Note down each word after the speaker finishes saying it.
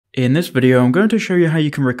In this video, I'm going to show you how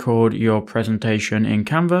you can record your presentation in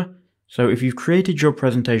Canva. So if you've created your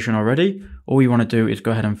presentation already, all you want to do is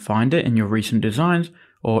go ahead and find it in your recent designs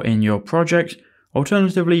or in your projects.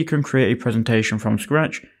 Alternatively, you can create a presentation from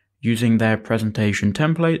scratch using their presentation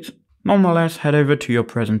templates. Nonetheless, head over to your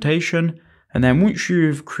presentation, and then once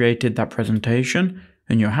you've created that presentation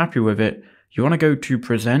and you're happy with it, you want to go to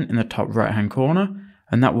present in the top right hand corner,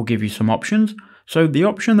 and that will give you some options. So the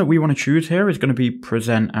option that we want to choose here is going to be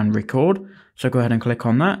present and record. So go ahead and click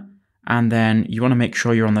on that. And then you want to make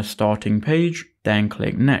sure you're on the starting page, then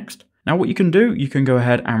click next. Now what you can do, you can go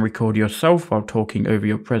ahead and record yourself while talking over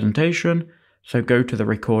your presentation. So go to the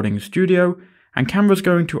recording studio, and Canva's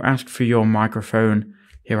going to ask for your microphone,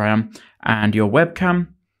 here I am, and your webcam.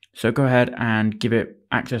 So go ahead and give it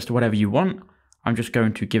access to whatever you want. I'm just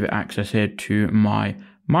going to give it access here to my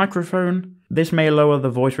microphone. This may lower the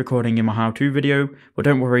voice recording in my how-to video, but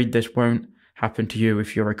don't worry, this won't happen to you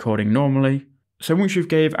if you're recording normally. So once you've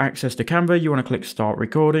gave access to Canva, you want to click start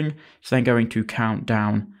recording. It's then going to count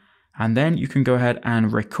down, and then you can go ahead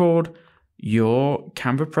and record your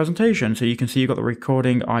Canva presentation. So you can see you've got the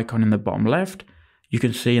recording icon in the bottom left. You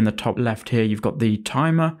can see in the top left here, you've got the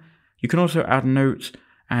timer. You can also add notes,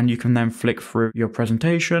 and you can then flick through your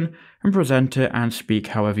presentation and present it and speak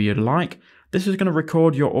however you'd like. This is going to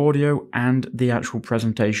record your audio and the actual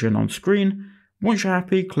presentation on screen. Once you're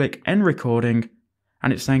happy, click end recording,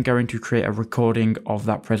 and it's then going to create a recording of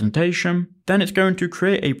that presentation. Then it's going to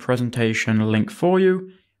create a presentation link for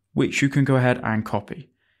you, which you can go ahead and copy.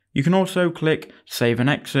 You can also click save and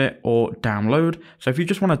exit or download. So if you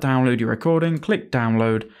just want to download your recording, click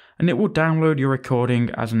download, and it will download your recording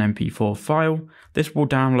as an MP4 file. This will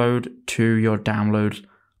download to your downloads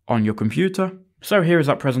on your computer. So here is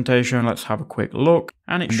that presentation. Let's have a quick look,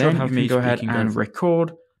 and it should have me go ahead and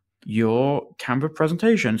record your Canva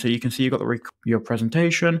presentation. So you can see you've got your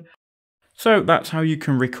presentation. So that's how you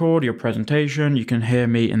can record your presentation. You can hear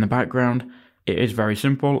me in the background. It is very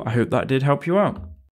simple. I hope that did help you out.